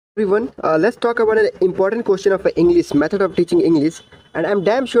Everyone, let's talk about an important question of English method of teaching English, and I'm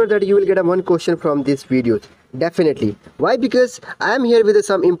damn sure that you will get a one question from this video. Definitely. Why? Because I am here with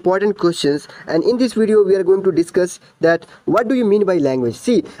some important questions, and in this video we are going to discuss that what do you mean by language.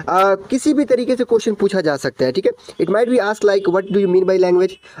 See, किसी भी तरीके से question पूछा जा सकता है, ठीक है. It might be asked like what do you mean by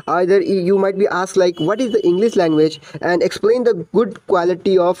language. Either you might be asked like what is the English language and explain the good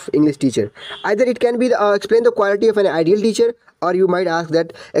quality of English teacher. Either it can be explain the quality of an ideal teacher, और you might ask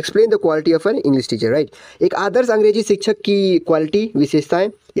that explain the quality of an English teacher, right. एक आदर्श अंग्रेजी शिक्षक की quality विशेषताएं,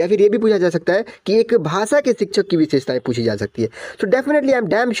 या फिर ये भी पूछा जा सकता है कि एक भाषा के शिक्षक की विशेषताएं पूछी जा सकती है. So definitely I am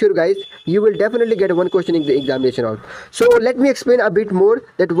damn sure guys you will definitely get one question in the examination out. So let me explain a bit more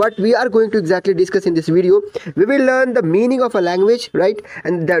that what we are going to exactly discuss in this video. We will learn the meaning of a language, right,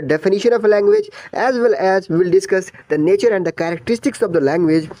 and the definition of a language, as well as we will discuss the nature and the characteristics of the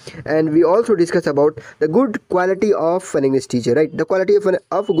language, and we also discuss about the good quality of an English teacher, right, the quality of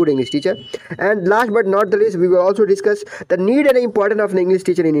a good English teacher. And last but not the least, we will also discuss the need and importance of an English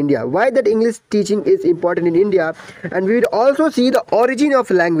teacher in India, why that English teaching is important in India, and we will also see the origin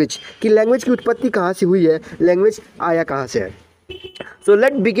of language, कि language की उत्पत्ति कहाँ से हुई है, language आया कहाँ से है. So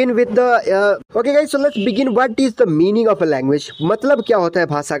let's begin with the okay guys, so let's begin. What is the meaning of a language? मतलब क्या होता है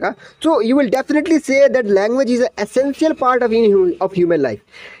भाषा का? So you will definitely say that language is an essential part of human life.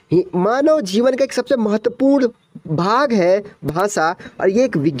 मानव जीवन का एक सबसे महत्वपूर्ण भाग है भाषा, और ये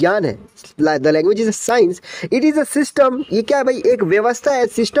एक विज्ञान है. The language is a science. It is a system. ये क्या है भाई? एक व्यवस्था है,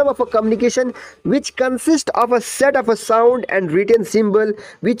 system of a communication which consist of a set of a sound and written symbol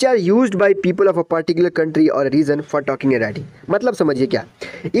which are used by people of a particular country और reason for talking and writing. मतलब समझिए क्या,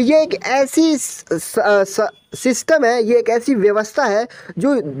 ये एक ऐसी सिस्टम है, ये एक ऐसी व्यवस्था है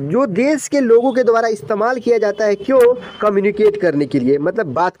जो देश के लोगों के द्वारा इस्तेमाल किया जाता है. क्यों? कम्युनिकेट करने के लिए,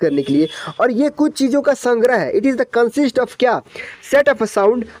 मतलब बात करने के लिए. और ये कुछ चीज़ों का संग्रह है. It is the consist of क्या? सेट ऑफ अ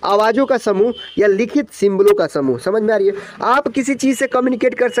साउंड, आवाज़ों का समूह या लिखित सिंबलों का समूह. समझ में आ रही है? आप किसी चीज़ से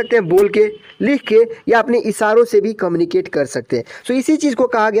कम्युनिकेट कर सकते हैं बोल के, लिख के, या अपने इशारों से भी कम्युनिकेट कर सकते हैं. सो इसी चीज़ को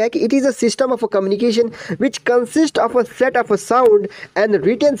कहा गया है कि it is a system of a communication which consist of a set of a sound and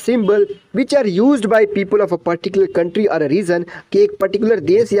written symbol which are used by people of a particular country और रीजन, कि एक पर्टिकुलर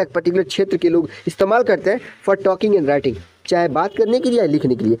देश या पर्टिकुलर क्षेत्र के लोग इस्तेमाल करते हैं फॉर टॉकिंग एंड राइटिंग, चाहे बात करने के लिए या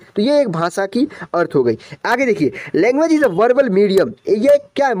लिखने के लिए. तो ये एक भाषा की अर्थ हो गई. आगे देखिए, language is a verbal medium. ये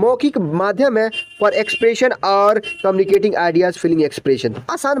क्या है? मौखिक माध्यम है फॉर एक्सप्रेशन और कम्युनिकेटिंग आइडियाज, फीलिंग, एक्सप्रेशन.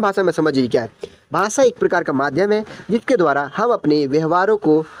 आसान भाषा में समझिए क्या है. भाषा एक प्रकार का माध्यम है जिसके द्वारा हम अपने व्यवहारों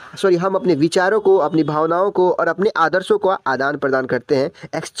को हम अपने विचारों को, अपनी भावनाओं को और अपने आदर्शों को आदान प्रदान करते हैं,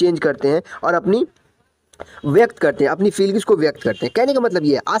 एक्सचेंज करते हैं और अपनी व्यक्त करते हैं, अपनी फीलिंग्स को व्यक्त करते हैं. कहने का मतलब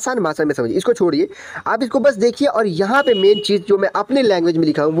ये है, आसान भाषा में समझिए. इसको छोड़िए, आप इसको बस देखिए. और यहाँ पे मेन चीज़ जो मैं अपने लैंग्वेज में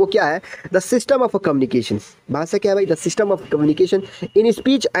लिखा हूँ वो क्या है? The system of a communication. भाषा क्या है भाई? The system of communication in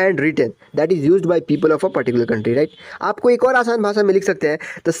speech and written that is used by people of a particular country, right. आपको एक और आसान भाषा में लिख सकते हैं,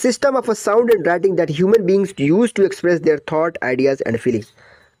 the system of a sound and writing that human beings use to express their thought, ideas and feelings.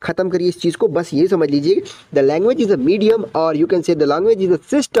 खत्म करिए इस चीज़ को, बस ये समझ लीजिए, the language is a medium, और you can say the language is a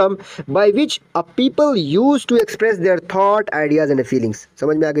system by which a people use to express their thought, ideas and feelings.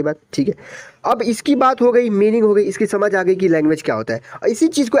 समझ में आ गई बात? ठीक है. अब इसकी बात हो गई, मीनिंग हो गई, इसकी समझ आ गई कि लैंग्वेज क्या होता है. और इसी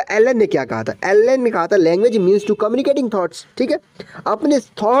चीज़ को एलन ने क्या कहा था? एलन ने कहा था language means to communicating thoughts. ठीक है, अपने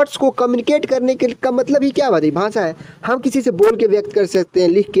थॉट्स को कम्युनिकेट करने के का मतलब ही क्या बात है? भाषा है. हम किसी से बोल के व्यक्त कर सकते हैं,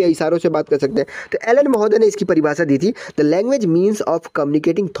 लिख के, इशारों से बात कर सकते हैं. तो एलन महोदय ने इसकी परिभाषा दी थी, the language means of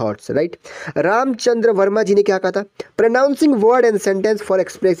communicating thoughts, right. Ramchandra Verma जी ने क्या कहा था? Pronouncing word and sentence for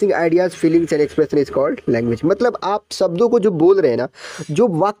expressing ideas, feelings and expression is called language. मतलब आप शब्दों को जो बोल रहे हैं ना, जो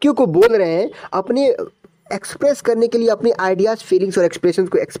वाक्यों को बोल रहे हैं, अपने एक्सप्रेस करने के लिए, अपने आइडियाज, फीलिंग्स और एक्सप्रेशंस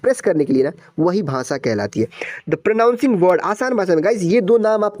को एक्सप्रेस करने के लिए ना, वही भाषा कहलाती है. द प्रोनाउंसिंग वर्ड, आसान भाषा में गाइस, ये दो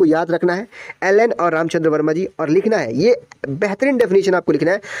नाम आपको याद रखना है, एलन और रामचंद्र वर्मा जी, और लिखना है, ये बेहतरीन डेफिनेशन आपको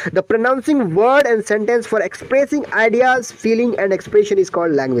लिखना है, the pronouncing word and sentence for expressing ideas, feeling and expression is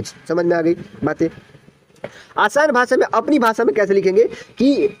called language. समझ में आ गई बातें? आसान भाषा में, अपनी भाषा में कैसे लिखेंगे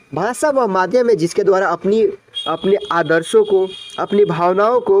कि भाषा वह माध्यम है जिसके द्वारा अपने आदर्शों को, अपनी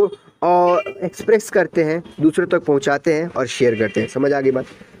भावनाओं को और एक्सप्रेस करते हैं, दूसरों तक पहुंचाते हैं और शेयर करते हैं. समझ आ गई बात?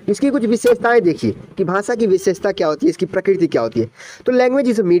 इसकी कुछ विशेषताएं देखिए कि भाषा की विशेषता क्या होती है, इसकी प्रकृति क्या होती है. तो लैंग्वेज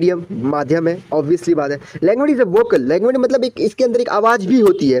इज अ मीडियम, माध्यम है, ऑब्वियसली बात है. Language is a vocal, language मतलब एक, इसके अंदर एक आवाज़ भी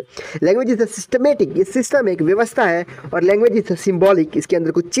होती है. लैंग्वेज इज अ सिस्टमेटिक, ये सिस्टम एक व्यवस्था है. और लैंग्वेज इज अ सिम्बॉलिक, इसके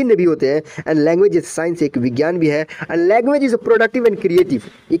अंदर कुछ चिन्ह भी होते हैं. एंड लैंग्वेज इज साइंस, एक विज्ञान भी है. And language is a productive and creative.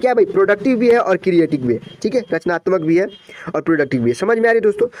 ये क्या भाई? प्रोडक्टिव भी है और क्रिएटिव भी है. ठीक है, रचनात्मक भी है और प्रोडक्टिव भी है. समझ में आ रही है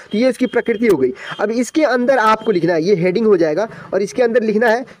दोस्तों? तो ये इसकी प्रकृति हो गई. अब इसके अंदर आपको लिखना है, ये हेडिंग हो जाएगा, और इसके अंदर लिखना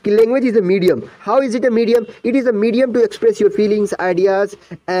है कि language is a medium. How is it a medium? It is a medium to express your feelings, ideas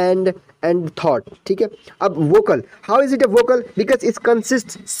and thought. ठीक है। अब vocal, how is it a vocal? Because it's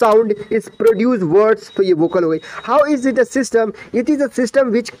consist sound, it's produce words, तो ये vocal हो गई। How is it a system? It is a system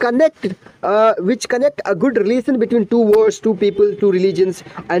which connect a good relation between two words, to people, to religions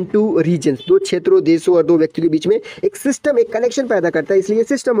and two reasons. दो क्षेत्रों, देशों और दो व्यक्तियों के बीच में एक सिस्टम, एक कनेक्शन पैदा करता है, इसलिए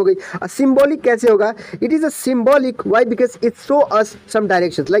सिस्टम हो गई। सिंबॉलिक कैसे होगा? It is a symbolic, why? Because it show us some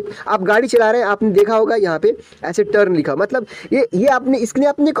directions. Like आप गाड़ी चला रहे हैं, आपने देखा होगा यहाँ पे ऐसे टर्न लिखा, मतलब ये आपने, इसने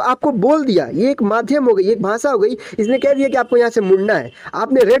अपने को आपको बोल दिया, ये एक माध्यम हो गई, एक भाषा हो गई। इसने कह दिया कि आपको यहाँ से मुड़ना है।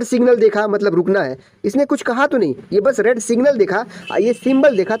 आपने रेड सिग्नल देखा, मतलब रुकना है। इसने कुछ कहा तो नहीं, ये बस रेड सिग्नल देखा, ये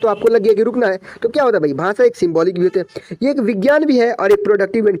सिंबल देखा तो आपको लग गया कि रुकना है। तो क्या होता है भाई, भाषा एक सिंबॉलिक भी होते हैं, ये एक विज्ञान भी है और एक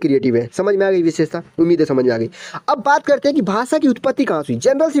प्रोडक्टिव एंड क्रिएटिव है। समझ में आ गई विशेषता? उम्मीद है समझ में आ गई। अब बात करते हैं कि भाषा की उत्पत्ति कहाँ से हुई।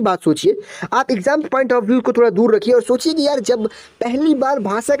 जनरल सी बात सोचिए, आप एग्जाम पॉइंट ऑफ व्यू को थोड़ा दूर रखिए और सोचिए कि यार जब पहली बार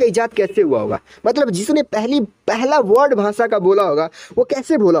भाषा का इजाद कैसे हुआ होगा, मतलब जिसने पहला वर्ड भाषा का बोला होगा वो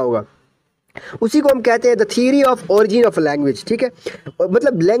कैसे बोला होगा, उसी को हम कहते हैं the theory of origin of language. ठीक है।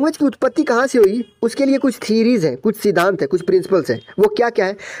 मतलब लैंग्वेज की उत्पत्ति कहाँ से हुई, उसके लिए कुछ थीरीज हैं, कुछ सिद्धांत हैं, कुछ प्रिंसिपल्स हैं। वो क्या क्या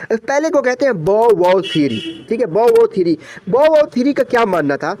है? पहले को कहते हैं बॉ वाव थ्योरी। ठीक है, बॉ वाव थ्योरी। बॉ वाव थ्योरी का क्या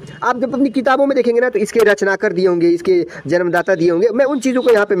मानना था? आप जब अपनी किताबों में देखेंगे ना तो इसके रचनाकार दिए होंगे, इसके जन्मदाता दिए होंगे। मैं उन चीज़ों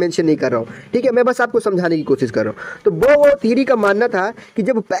को यहाँ पे मेंशन नहीं कर रहा हूँ, ठीक है, मैं बस आपको समझाने की कोशिश कर रहा हूँ। तो बॉ वाव थ्योरी का मानना था कि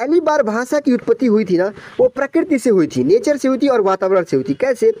जब पहली बार भाषा की उत्पत्ति हुई थी ना, वो प्रकृति से हुई थी, नेचर से हुई थी और वातावरण से हुई थी।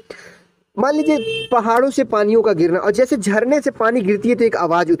 कैसे? मान लीजिए पहाड़ों से पानियों का गिरना, और जैसे झरने से पानी गिरती है तो एक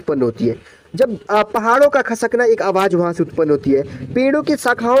आवाज़ उत्पन्न होती है। जब पहाड़ों का खसकना, एक आवाज़ वहाँ से उत्पन्न होती है। पेड़ों की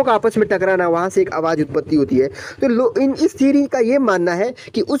शाखाओं का आपस में टकराना, वहाँ से एक आवाज़ उत्पत्ति होती है। तो इस थ्योरी का ये मानना है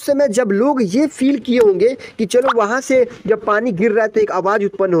कि उस समय जब लोग ये फील किए होंगे कि चलो वहाँ से जब पानी गिर रहा है तो एक आवाज़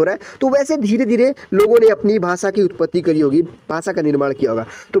उत्पन्न हो रहा है, तो वैसे धीरे धीरे लोगों ने अपनी भाषा की उत्पत्ति करी होगी, भाषा का निर्माण किया होगा।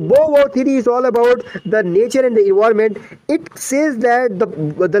 तो बो वो theory is all about the nature and the environment. It says that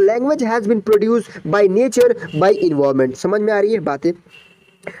the language has been produced by nature, bye environment. समझ में आ रही है बातें?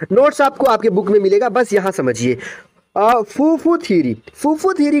 नोट्स आपको आपके बुक में मिलेगा, बस यहां समझिए। फूफू थ्योरी।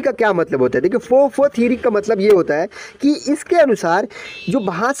 फूफू थ्योरी का क्या मतलब होता है? देखिए, फूफू थ्योरी का मतलब ये होता है कि इसके अनुसार जो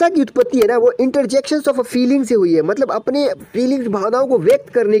भाषा की उत्पत्ति है ना, वो इंटरजेक्शंस ऑफ अ फीलिंग से हुई है, मतलब अपने फीलिंग्स, भावनाओं को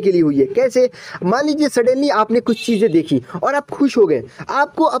व्यक्त करने के लिए हुई है। कैसे? मान लीजिए सडनली आपने कुछ चीज़ें देखी और आप खुश हो गए,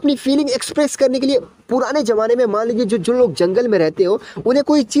 आपको अपनी फीलिंग एक्सप्रेस करने के लिए पुराने ज़माने में मान लीजिए जो लोग जंगल में रहते हो, उन्हें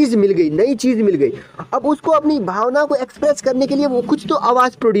कोई चीज़ मिल गई, नई चीज़ मिल गई, अब उसको अपनी भावना को एक्सप्रेस करने के लिए वो कुछ तो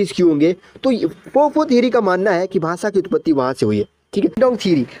आवाज़ प्रोड्यूस किए होंगे। तो फूफू थ्योरी का मानना है कि भाषा की उत्पत्ति वहाँ से हुई है। ठीक है। Ding dong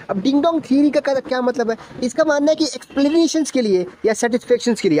theory. अब डिंग डोंग थ्योरी का क्या मतलब है? इसका मानना है कि एक्सप्लेनेशंस के लिए या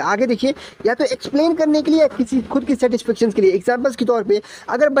सेटिस्फेक्शंस के लिए, आगे देखिए, या तो एक्सप्लेन करने के लिए या किसी खुद की सेटिस्फेक्शंस के लिए। एग्जांपल्स के तौर पे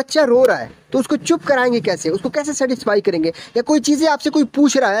अगर बच्चा रो रहा है तो उसको चुप कराएंगे कैसे, उसको कैसे सेटिस्फाई करेंगे, या कोई चीज़ें आपसे कोई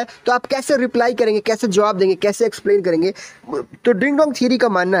पूछ रहा है तो आप कैसे रिप्लाई करेंगे, कैसे जवाब देंगे, कैसे एक्सप्लेन करेंगे। तो डिंग डोंग थ्योरी का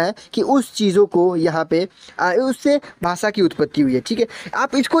मानना है कि उस चीज़ों को यहाँ पे उससे भाषा की उत्पत्ति हुई है। ठीक है।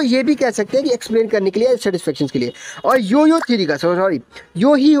 आप इसको ये भी कह सकते हैं कि एक्सप्लेन करने के लिए, सेटिस्फेक्शन के लिए। और यो थ्योरी का, सॉरी,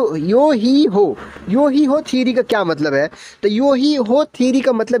 यो ही हो थ्योरी का क्या मतलब है? तो यो ही हो थ्योरी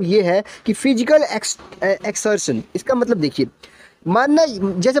का मतलब ये है कि फिजिकल एक्सर्शन। इसका मतलब देखिए, मानना,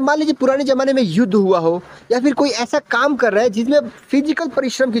 जैसे मान लीजिए पुराने ज़माने में युद्ध हुआ हो, या फिर कोई ऐसा काम कर रहा है जिसमें फिजिकल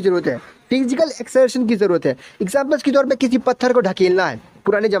परिश्रम की ज़रूरत है, फिजिकल एक्सर्शन की ज़रूरत है। एग्जाम्पल्स के तौर पे किसी पत्थर को ढकेलना है,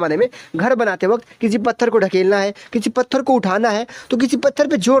 पुराने ज़माने में घर बनाते वक्त किसी पत्थर को ढकेलना है, किसी पत्थर को उठाना है, तो किसी पत्थर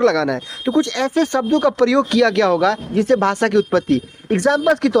पे जोर लगाना है, तो कुछ ऐसे शब्दों का प्रयोग किया गया होगा जिससे भाषा की उत्पत्ति।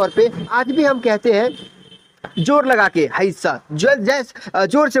 एग्जाम्पल्स के तौर पे आज भी हम कहते हैं जोर लगा के हिस्सा,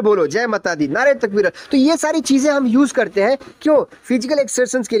 जोर से बोलो जय माता दी, नारे तकबीर। तो ये सारी चीज़ें हम यूज़ करते हैं, क्यों? फिजिकल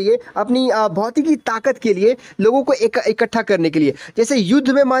एक्सर्शंस के लिए, अपनी भौतिकी ताकत के लिए, लोगों को इकट्ठा करने के लिए। जैसे युद्ध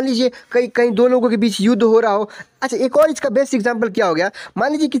में मान लीजिए कहीं दो लोगों के बीच युद्ध हो रहा हो। अच्छा, एक और इसका बेस्ट एग्जांपल क्या हो गया?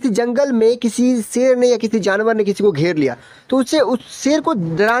 मान लीजिए किसी जंगल में किसी शेर ने या किसी जानवर ने किसी को घेर लिया, तो उससे उस शेर को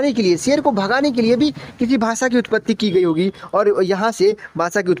डराने के लिए, शेर को भगाने के लिए भी किसी भाषा की उत्पत्ति की गई होगी, और यहाँ से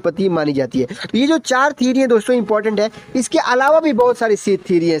भाषा की उत्पत्ति मानी जाती है। तो ये जो 4 थ्योरी है दोस्तों इंपॉर्टेंट है। इसके अलावा भी बहुत सारी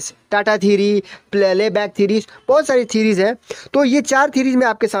थ्योरी है, टाटा थ्योरी, प्लेबैक थ्योरीज, बहुत सारी थ्योरीज हैं। तो ये 4 थ्योरीज मैं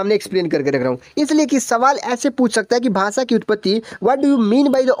आपके सामने एक्सप्लेन करके रख रहा हूँ, इसलिए कि सवाल ऐसे पूछ सकता है कि भाषा की उत्पत्ति, what do you mean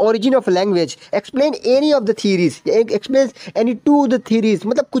by the origin of language, explain any of the theories, explain any 2 the theories,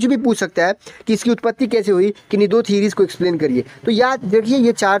 मतलब कुछ भी पूछ सकता है कि इसकी उत्पत्ति कैसे हुई, किन्हीं 2 थ्योरीज को एक्सप्लेन करिए। तो याद रखिए,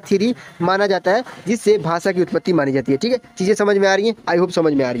 ये 4 थ्योरी माना जाता है जिससे भाषा की उत्पत्ति मानी जाती है। ठीक है, चीज़ें समझ में आ रही हैं? आई होप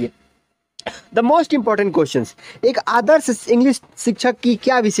समझ में आ रही है। द मोस्ट इंपॉर्टेंट क्वेश्चन, एक आदर्श इंग्लिश शिक्षक की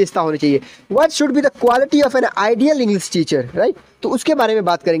क्या विशेषता होनी चाहिए? What should be the quality of an ideal English teacher, right? तो उसके बारे में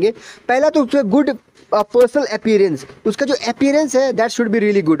बात करेंगे। पहला तो गुड पर्सनल अपीयरेंस, उसका जो अपीयरेंस है that should be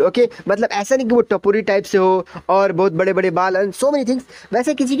really good. Okay, मतलब ऐसा नहीं कि वो टपोरी टाइप से हो और बहुत बड़े बड़े बाल एंड सो मेनी थिंग्स।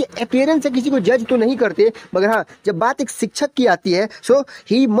 वैसे किसी के अपीयरेंस से किसी को जज तो नहीं करते, मगर हाँ जब बात एक शिक्षक की आती है सो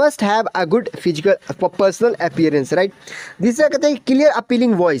he must have a good physical personal appearance, right. दूसरा कहते हैं क्लियर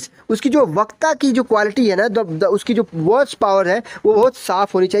अपीलिंग वॉइस, उसकी जो वक्ता की जो क्वालिटी है ना, उसकी जो वर्ड्स पावर है वो बहुत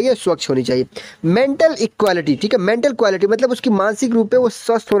साफ होनी चाहिए, स्वच्छ होनी चाहिए। मेंटल इक्वालिटी, ठीक है, मेंटल क्वालिटी मतलब उसकी मानसिक रूप पे वो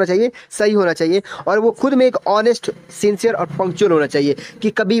स्वस्थ होना चाहिए, सही होना चाहिए, और वो खुद में एक ऑनेस्ट, सिंसियर और पंक्चुअल होना चाहिए कि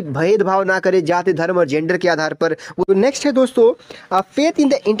कभी भेदभाव ना करे जाति, धर्म और जेंडर के आधार पर। वो नेक्स्ट है दोस्तों faith in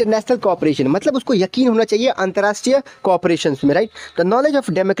the international cooperation, मतलब उसको यकीन होना चाहिए अंतर्राष्ट्रीय कोऑपरेशन में, right. The knowledge of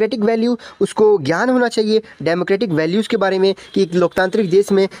democratic value, उसको ज्ञान होना चाहिए डेमोक्रेटिक वैल्यूज़ के बारे में कि एक लोकतांत्रिक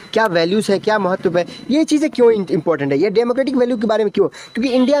देश में क्या वैल्यूज़ है, क्या महत्व है, ये चीज़ें क्यों इंपॉर्टेंट है, ये डेमोक्रेटिक वैल्यू के बारे में क्यों,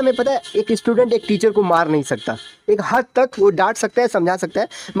 क्योंकि इंडिया में पता है एक स्टूडेंट एक टीचर को मार नहीं सकता, एक हद तक वो डांट सकता है, समझा सकता है,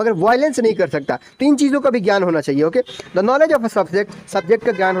 मगर वायलेंस नहीं कर सकता। तो इन चीज़ों का भी ज्ञान होना चाहिए। Okay, the knowledge of a subject, subject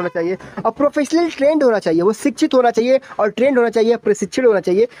का ज्ञान होना चाहिए, और प्रोफेशनल ट्रेंड होना चाहिए, वो शिक्षित होना चाहिए और ट्रेंड होना चाहिए, प्रशिक्षित होना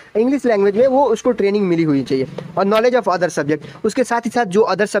चाहिए इंग्लिश लैंग्वेज में, वो उसको ट्रेनिंग मिली हुई चाहिए। और नॉलेज ऑफ अदर सब्जेक्ट, उसके साथ ही साथ जो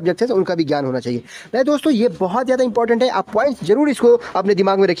अदर सब्जेक्ट है उनका भी ज्ञान होना चाहिए। नहीं दोस्तों, ये बहुत ज़्यादा इंपॉर्टेंट है, आप पॉइंट्स जरूर इसको अपने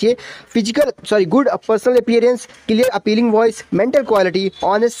दिमाग में रखिए। Good personal appearance, clear appealing voice, mental quality,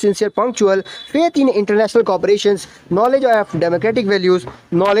 honest, sincere, punctual, faith in international cooperation, knowledge of democratic values,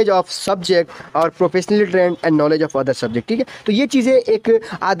 knowledge of subject और professional trend and knowledge of other subject. ठीक है, तो ये चीज़ें एक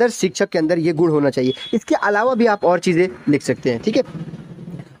आदर्श शिक्षक के अंदर ये गुण होना चाहिए। इसके अलावा भी आप और चीज़ें लिख सकते हैं। ठीक है,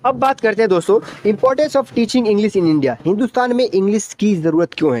 अब बात करते हैं दोस्तों importance of teaching English in India. Hindustan में इंग्लिश की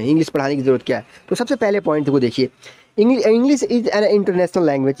ज़रूरत क्यों है, इंग्लिश पढ़ाने की ज़रूरत क्या है। तो सबसे पहले पॉइंट को देखिए, English is an international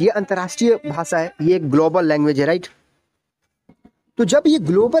language, ये अंतर्राष्ट्रीय भाषा है, ये एक ग्लोबल लैंग्वेज है, राइट। तो जब ये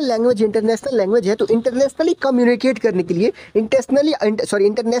ग्लोबल लैंग्वेज, इंटरनेशनल लैंग्वेज है, तो इंटरनेशनली कम्युनिकेट करने के लिए,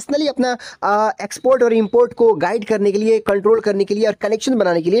 इंटरनेशनली अपना एक्सपोर्ट और इंपोर्ट को गाइड करने के लिए, कंट्रोल करने के लिए और कनेक्शन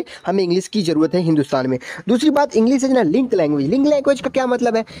बनाने के लिए हमें इंग्लिश की ज़रूरत है हिंदुस्तान में। दूसरी बात, इंग्लिश इज ना लिंक लैंग्वेज। लिंक लैंग्वेज का क्या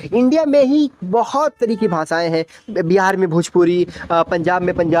मतलब है, इंडिया में ही बहुत तरह की भाषाएँ हैं, बिहार में भोजपुरी, पंजाब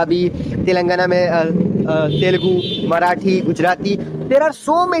में पंजाबी, तेलंगाना में Telugu, Marathi, Gujarati, there are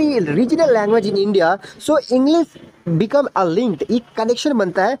so many regional language in India. So English become a linked, एक कनेक्शन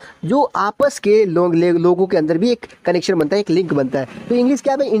बनता है, जो आपस के लोगों के अंदर भी एक कनेक्शन बनता है, एक लिंक बनता है। तो इंग्लिश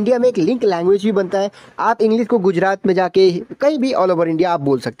क्या है, इंडिया में एक लिंक लैंग्वेज भी बनता है। आप इंग्लिश को गुजरात में जाके कहीं भी ऑल ओवर इंडिया आप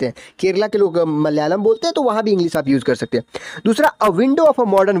बोल सकते हैं। केरला के लोग मलयालम बोलते हैं तो वहाँ भी इंग्लिश आप यूज़ कर सकते हैं। दूसरा, अ window of a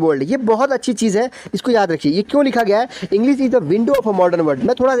modern world, ये बहुत अच्छी चीज़ है, इसको याद रखिए। ये क्यों लिखा गया है, English is the window of a modern world.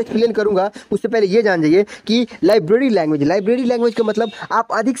 मैं थोड़ा एक्सप्लेन करूंगा, उससे पहले ये जान जाइए कि लाइब्रेरी लैंग्वेज का मतलब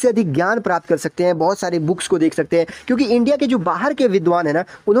आप अधिक से अधिक ज्ञान प्राप्त कर सकते हैं, बहुत सारे बुक्स को देख सकते हैं, क्योंकि इंडिया के जो बाहर के विद्वान है ना,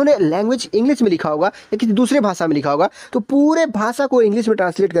 उन्होंने लैंग्वेज इंग्लिश में लिखा होगा या किसी दूसरे भाषा में लिखा होगा, तो पूरे भाषा को इंग्लिश में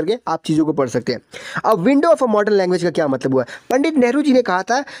ट्रांसलेट करके आप चीज़ों को पढ़ सकते हैं। अब window of a modern language का क्या मतलब हुआ, पंडित नेहरू जी ने कहा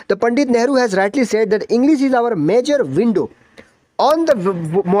था, the Pandit Nehru has rightly said that English is our major window on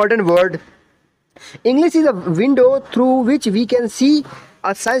the modern world. English is a window through which we can see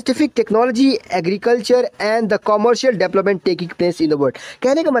a scientific technology, agriculture and the commercial development taking place in the world।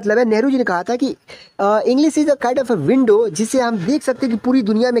 कहने का मतलब है, नेहरू जी ने कहा था कि English is a kind of a window, जिससे हम देख सकते हैं कि पूरी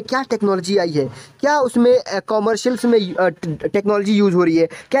दुनिया में क्या टेक्नोलॉजी आई है, क्या उसमें कॉमर्शियल्स में टेक्नोलॉजी यूज़ हो रही है,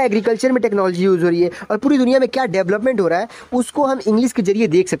 क्या एग्रीकल्चर में टेक्नोलॉजी यूज़ हो रही है, और पूरी दुनिया में क्या डेवलपमेंट हो रहा है, उसको हम इंग्लिश के जरिए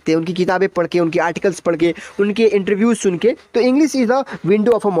देख सकते हैं, उनकी किताबें पढ़ के, उनके आर्टिकल्स पढ़ के, उनके इंटरव्यूज सुन के। तो English is the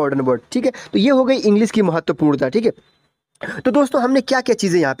window of a modern world. ठीक है, तो ये हो गई इंग्लिश की महत्वपूर्णता। ठीक है, तो दोस्तों हमने क्या क्या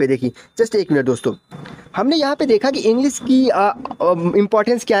चीज़ें यहाँ पे देखी, जस्ट एक मिनट दोस्तों, हमने यहाँ पे देखा कि इंग्लिश की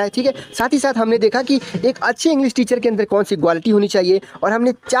इंपॉर्टेंस क्या है। ठीक है, साथ ही साथ हमने देखा कि एक अच्छे इंग्लिश टीचर के अंदर कौन सी क्वालिटी होनी चाहिए, और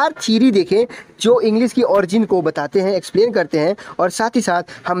हमने 4 थ्योरी देखे जो इंग्लिश की ओरिजिन को बताते हैं, एक्सप्लेन करते हैं, और साथ ही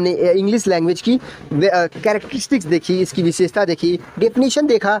साथ हमने इंग्लिश लैंग्वेज की कैरेक्टरिस्टिक्स देखी, इसकी विशेषता देखी, डेफिनेशन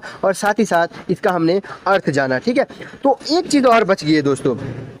देखा, और साथ ही साथ इसका हमने अर्थ जाना। ठीक है, तो एक चीज़ और बच गई है दोस्तों,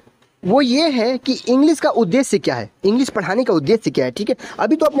 वो ये है कि इंग्लिश का उद्देश्य क्या है, इंग्लिश पढ़ाने का उद्देश्य क्या है। ठीक है,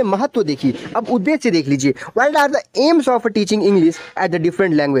 अभी तो आपने महत्व देखी, अब उद्देश्य देख लीजिए। What are the AIIMS of teaching English at the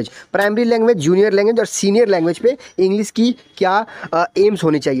different language, primary language, junior language और सीनियर लैंग्वेज पे इंग्लिश की क्या एम्स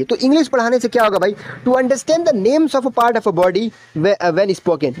होने चाहिए। तो इंग्लिश पढ़ाने से क्या होगा भाई, to understand the names of a part of a body when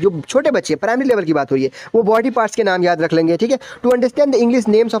spoken. जो छोटे बच्चे, प्राइमरी लेवल की बात हो रही है, वो बॉडी पार्ट्स के नाम याद रख लेंगे। ठीक है, to understand the English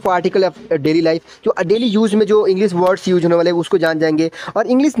names of article of daily life, जो डेली यूज में जो इंग्लिश वर्ड्स यूज होने वाले उसको जान जाएंगे, और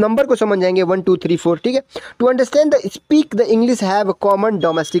इंग्लिश नंबर को समझ जाएंगे 1 2 3 4, ठीक है। To understand the speak the English have common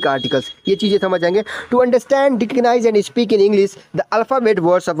domestic articles, ये चीज़ें समझ जाएंगे। To understand recognise and speak in English the alphabet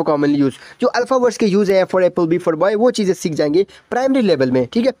words of common use, जो अल्फ़ा वर्ड्स के यूज़ है, for Apple, B for boy, वो चीज़ें सीख जाएंगे प्राइमरी लेवल में,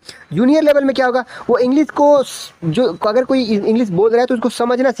 ठीक है। जूनियर लेवल में क्या होगा, वो इंग्लिश को जो अगर कोई इंग्लिश बोल रहा है तो उसको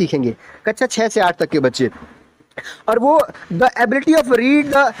समझना सीखेंगे, कक्षा 6 से 8 तक के बच्चे। और वो the ability of read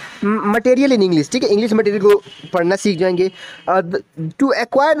the material in English, ठीक है, इंग्लिश मटेरियल को पढ़ना सीख जाएंगे। To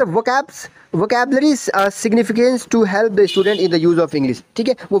acquire the vocabulary significance to help the student in the use of English, ठीक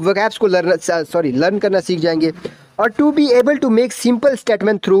है, वो वोकैब्स को लर्न करना सीख जाएंगे। और to be able to make simple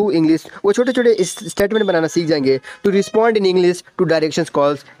statement through English, वो छोटे छोटे स्टेटमेंट बनाना सीख जाएंगे। To respond in English to directions,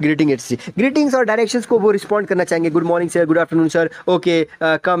 calls, greeting etcetera, greetings और डायरेक्शंस को वो रिस्पॉन्ड करना चाहेंगे, good morning sir, good afternoon sir, okay,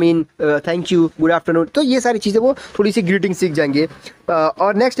 come in, thank you, good afternoon, तो ये सारी चीज़ें वो थोड़ी सी ग्रीटिंग सीख जाएंगे।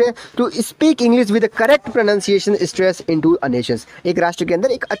 और नेक्स्ट है to speak English with correct pronunciation stress into a Nations, एक राष्ट्र के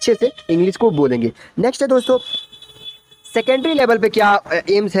अंदर एक अच्छे से इंग्लिश को बोलेंगे। नेक्स्ट है दोस्तों सेकेंडरी लेवल पे क्या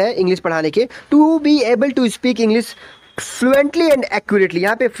एम्स है इंग्लिश पढ़ाने के, to be able to speak English fluently and accurately,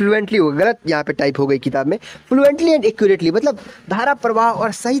 यहाँ पे फ्लुएंटली हो गलत, यहाँ पे टाइप हो गई किताब में, फ्लुएंटली एंड एक्यूरेटली मतलब धारा प्रवाह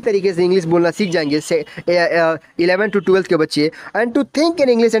और सही तरीके से इंग्लिश बोलना सीख जाएंगे 11 to 12 के बच्चे। And to think in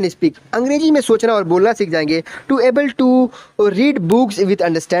English and speak, अंग्रेजी में सोचना और बोलना सीख जाएंगे। To able to read books with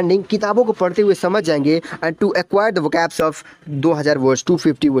understanding, किताबों को पढ़ते हुए समझ जाएंगे। And to acquire the vocabs of 2000 words,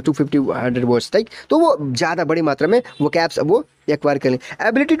 250 words, ठीक, तो वो ज़्यादा बड़ी मात्रा में वोकैब्स अब वो एक्वायर कर लें।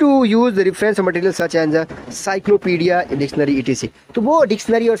 Ability to use reference material such as cyclopedia, dictionary ETC, तो वो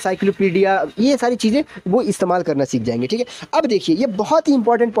डिक्शनरी और साइक्लोपीडिया ये सारी चीज़ें वो इस्तेमाल करना सीख जाएंगे, ठीक है। अब देखिए ये बहुत ही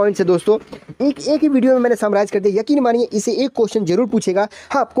इंपॉर्टेंट पॉइंट्स है दोस्तों, एक ही वीडियो में मैंने समराइज कर दिया, यकीन मानिए इसे एक क्वेश्चन जरूर पूछेगा।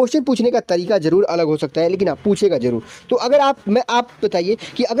 हाँ, क्वेश्चन पूछने का तरीका जरूर अलग हो सकता है, लेकिन आप पूछेगा जरूर। तो अगर आप बताइए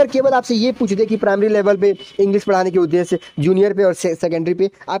कि अगर केवल आपसे ये पूछ दे कि प्राइमरी लेवल पे इंग्लिश पढ़ाने के उद्देश्य से जूनियर पे और सेकेंडरी पे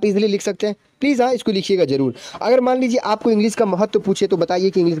आप इजीली लिख सकते हैं, प्लीज़ हाँ इसको लिखिएगा जरूर। अगर मान लीजिए आपको इंग्लिश का महत्व पूछे तो बताइए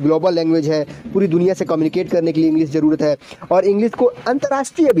कि इंग्लिश ग्लोबल लैंग्वेज है, पूरी दुनिया से कम्युनिकेट करने के लिए इंग्लिश ज़रूरत है, और इंग्लिश को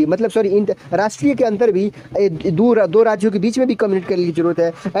अंतर्राष्ट्रीय भी राष्ट्रीय के अंदर भी दो राज्यों के बीच में भी कम्युनिकेट करने की जरूरत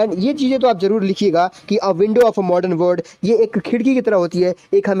है। एंड ये चीज़ें तो आप जरूर लिखिएगा कि अ window of a modern world, ये एक खिड़की की तरह होती है,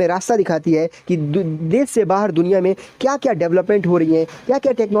 एक हमें रास्ता दिखाती है कि देश से बाहर दुनिया में क्या क्या डेवलपमेंट हो रही है, क्या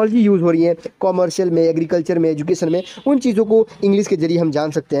क्या टेक्नोलॉजी यूज़ हो रही है, कॉमर्शियल में, एग्रीकल्चर में, एजुकेशन में, उन चीज़ों को इंग्लिश के जरिए हम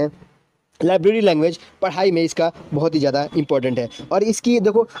जान सकते हैं। लाइब्रेरी लैंग्वेज पढ़ाई में इसका बहुत ही ज़्यादा इंपॉर्टेंट है। और इसकी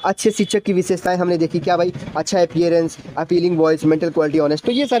देखो अच्छे शिक्षक की विशेषताएं हमने देखी, क्या भाई, अच्छा appearance, appealing voice, mental quality, honest,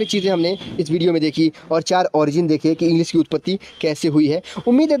 तो ये सारी चीज़ें हमने इस वीडियो में देखी। और 4 ओरिजिन देखे कि इंग्लिश की उत्पत्ति कैसे हुई है।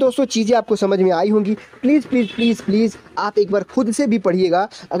 उम्मीद है दोस्तों चीज़ें आपको समझ में आई होंगी। प्लीज़ प्लीज़ प्लीज़ प्लीज़ आप एक बार खुद से भी पढ़िएगा,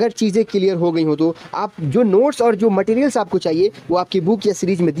 अगर चीज़ें क्लियर हो गई हो तो आप जो नोट्स और जो मटेरियल्स आपको चाहिए वो आपकी बुक या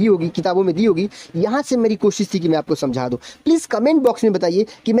सीरीज में दी होगी, किताबों में दी होगी। यहाँ से मेरी कोशिश थी कि मैं आपको समझा दूँ। प्लीज़ कमेंट बॉक्स में बताइए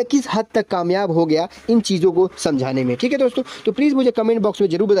कि मैं किस हद तक कामयाब हो गया इन चीज़ों को समझाने में, ठीक है दोस्तों। तो प्लीज़ मुझे कमेंट बॉक्स में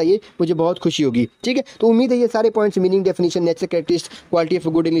जरूर बताइए, मुझे बहुत खुशी होगी, ठीक है। तो उम्मीद है ये सारे points, meaning, definition, nature characteristics, quality of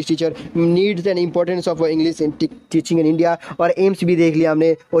good English teacher, needs and importance of English in teaching in India, और एम्स भी देख लिया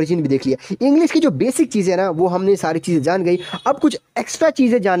हमने, ओरिजिन भी देख लिया। इंग्लिश की जो बेसिक चीज़ें ना वो हमने सारी चीज़ें जान गई। अब कुछ एक्स्ट्रा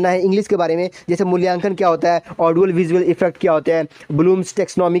चीज़ें जानना है इंग्लिश के बारे में, जैसे मूल्यांकन क्या होता है, ऑडियो विजुअल इफेक्ट क्या होता है, ब्लूम्स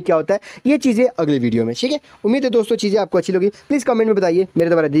टैक्सोनॉमी क्या होता है, ये चीज़ें अगले वीडियो में, ठीक है। उम्मीद है दोस्तों चीज़ें आपको अच्छी लगी। प्लीज़ कमेंट में बताइए मेरे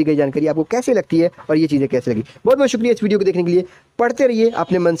द्वारा दी गई जानकारी आपको कैसे लगती है और ये चीज़ें कैसे लगी। बहुत बहुत शुक्रिया इस वीडियो को देखने के लिए। पढ़ते रहिए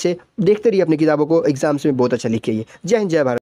अपने मन से, देखते रहिए अपनी किताबों को, एग्जाम्स में बहुत अच्छा लिखिए। जय हिंद, जय भारत।